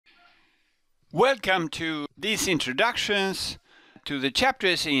Welcome to these introductions to the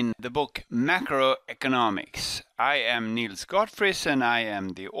chapters in the book Macroeconomics. I am Nils Gottfries and I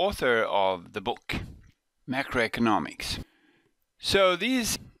am the author of the book Macroeconomics. So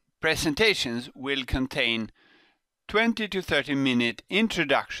these presentations will contain 20 to 30 minute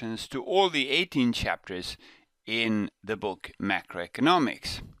introductions to all the 18 chapters in the book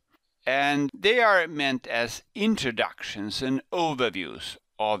Macroeconomics. And they are meant as introductions and overviews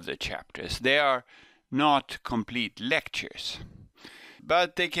of the chapters. They are not complete lectures,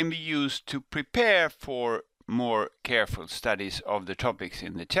 but they can be used to prepare for more careful studies of the topics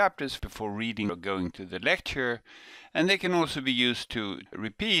in the chapters before reading or going to the lecture, and they can also be used to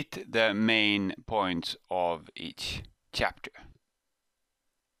repeat the main points of each chapter.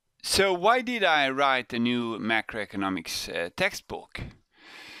 So why did I write a new macroeconomics textbook?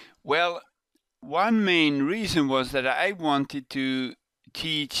 Well, one main reason was that I wanted to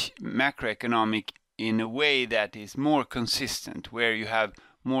teach macroeconomic in a way that is more consistent, where you have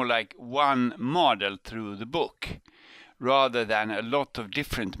more like one model through the book, rather than a lot of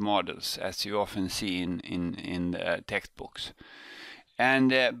different models, as you often see in the textbooks.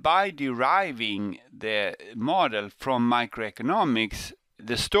 And by deriving the model from macroeconomics,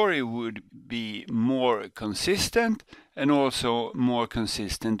 the story would be more consistent and also more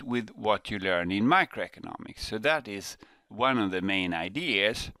consistent with what you learn in macroeconomics. So that is one of the main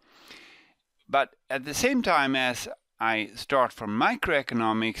ideas. But at the same time as I start from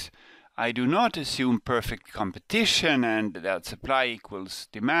microeconomics, I do not assume perfect competition and that supply equals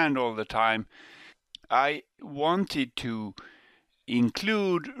demand all the time. I wanted to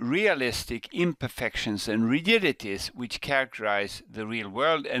include realistic imperfections and rigidities which characterize the real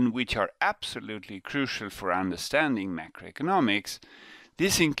world and which are absolutely crucial for understanding macroeconomics.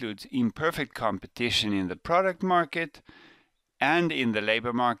 This includes imperfect competition in the product market and in the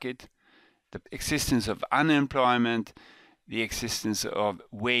labor market, the existence of unemployment, the existence of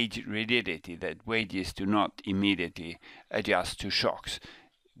wage rigidity, that wages do not immediately adjust to shocks.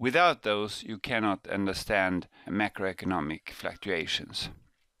 Without those, you cannot understand macroeconomic fluctuations.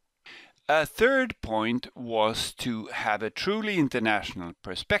 A third point was to have a truly international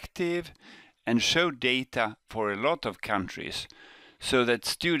perspective and show data for a lot of countries, so that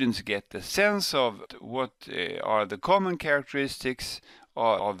students get the sense of what are the common characteristics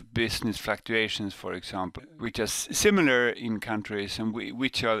of business fluctuations, for example, which are similar in countries and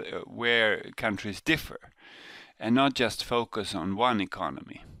which are where countries differ, and not just focus on one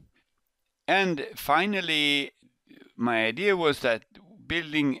economy. And finally, my idea was that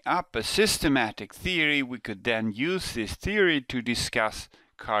building up a systematic theory, we could then use this theory to discuss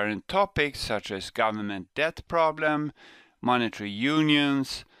current topics such as government debt problem, monetary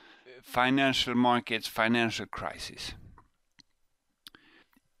unions, financial markets, financial crisis.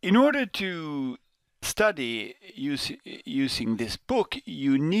 In order to study using this book,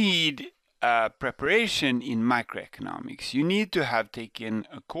 you need a preparation in microeconomics. You need to have taken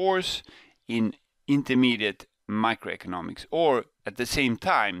a course in intermediate microeconomics, or at the same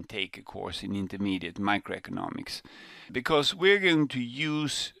time take a course in intermediate microeconomics, because we're going to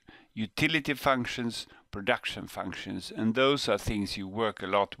use utility functions, production functions, and those are things you work a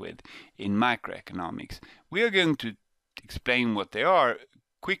lot with in microeconomics. We are going to explain what they are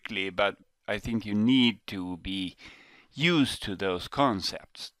quickly, but I think you need to be used to those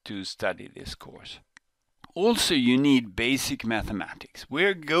concepts to study this course. Also, you need basic mathematics.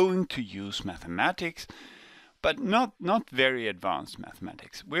 We're going to use mathematics, but not very advanced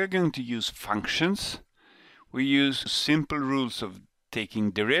mathematics. We're going to use functions. We use simple rules of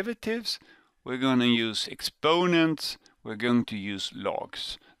taking derivatives. We're going to use exponents. We're going to use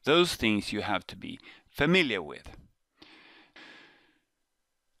logs. Those things you have to be familiar with.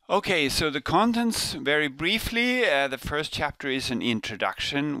 Okay, so the contents, very briefly. The first chapter is an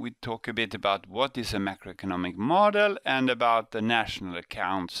introduction. We talk a bit about what is a macroeconomic model and about the national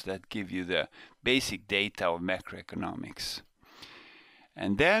accounts that give you the basic data of macroeconomics.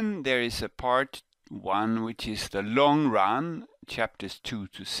 And then there is a part 1, which is the long run, chapters 2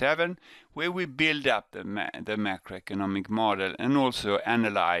 to 7, where we build up the macroeconomic model and also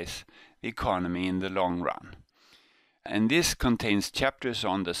analyze the economy in the long run. And this contains chapters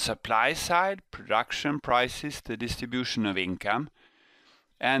on the supply side, production, prices, the distribution of income,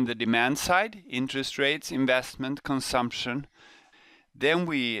 and the demand side, interest rates, investment, consumption. Then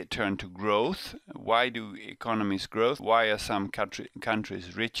we turn to growth. Why do economies grow? Why are some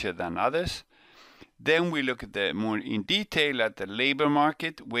countries richer than others? Then we look at more in detail at the labor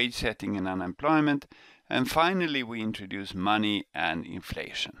market, wage setting and unemployment. And finally, we introduce money and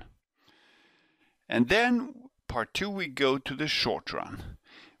inflation. And then part 2, we go to the short run.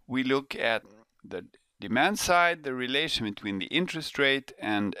 We look at the demand side, the relation between the interest rate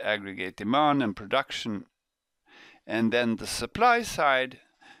and aggregate demand and production. And then the supply side,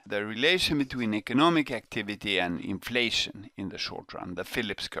 the relation between economic activity and inflation in the short run, the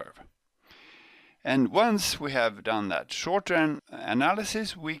Phillips curve. And once we have done that short-run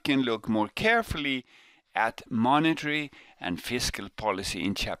analysis, we can look more carefully at monetary and fiscal policy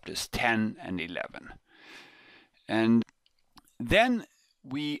in chapters 10 and 11. And then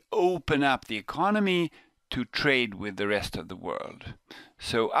we open up the economy to trade with the rest of the world.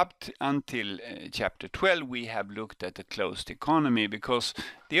 So until chapter 12, we have looked at the closed economy, because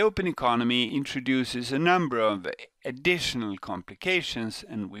the open economy introduces a number of additional complications,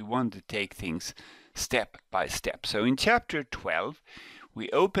 and we want to take things step by step. So in chapter 12, we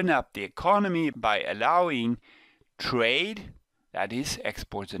open up the economy by allowing trade, that is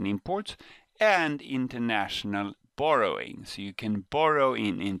exports and imports, and international borrowing. So you can borrow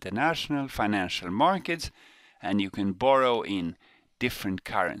in international financial markets, and you can borrow in different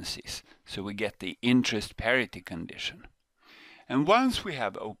currencies. So we get the interest parity condition. And once we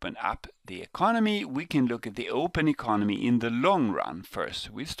have opened up the economy, we can look at the open economy in the long run first.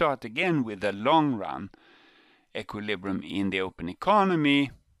 We start again with the long run equilibrium in the open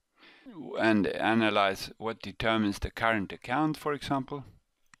economy and analyze what determines the current account, for example.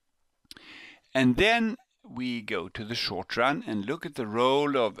 And then we go to the short run and look at the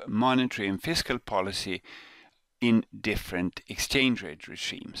role of monetary and fiscal policy in different exchange rate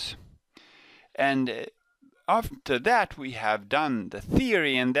regimes. And after that, we have done the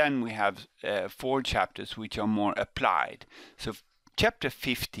theory, and then we have 4 chapters which are more applied. So chapter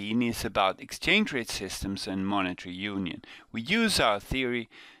 15 is about exchange rate systems and monetary union. We use our theory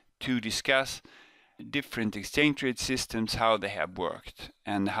to discuss different exchange rate systems, how they have worked,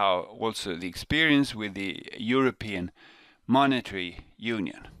 and how also the experience with the European monetary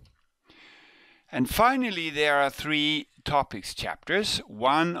union. And finally, there are 3 topics chapters.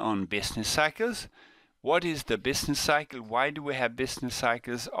 One on business cycles. What is the business cycle? Why do we have business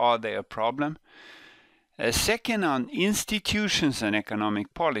cycles? Are they a problem? Second, on institutions and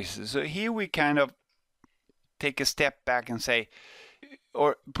economic policies. So here we kind of take a step back and say,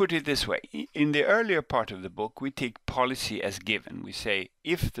 or put it this way, in the earlier part of the book, we take policy as given. We say,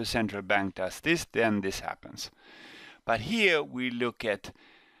 if the central bank does this, then this happens. But here we look at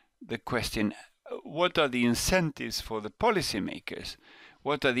the question, what are the incentives for the policymakers?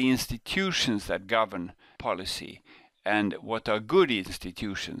 What are the institutions that govern policy? And what are good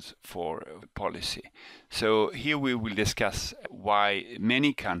institutions for policy? So here we will discuss why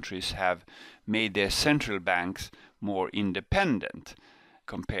many countries have made their central banks more independent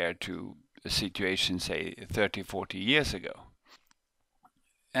compared to the situation, say, 30, 40 years ago.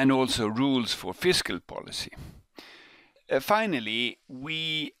 And also rules for fiscal policy. Finally,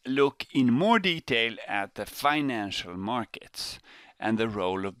 we look in more detail at the financial markets and the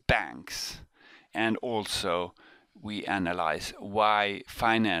role of banks. And also we analyze why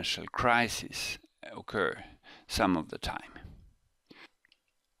financial crises occur some of the time.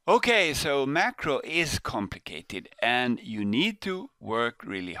 Okay, so macro is complicated, and you need to work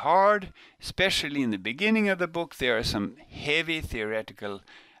really hard, especially in the beginning of the book. There are some heavy theoretical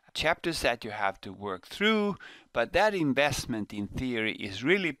chapters that you have to work through, but that investment in theory is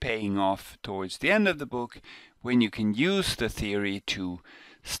really paying off towards the end of the book, when you can use the theory to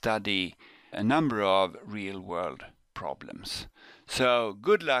study a number of real-world problems. So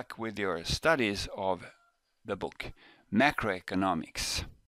good luck with your studies of the book Macroeconomics.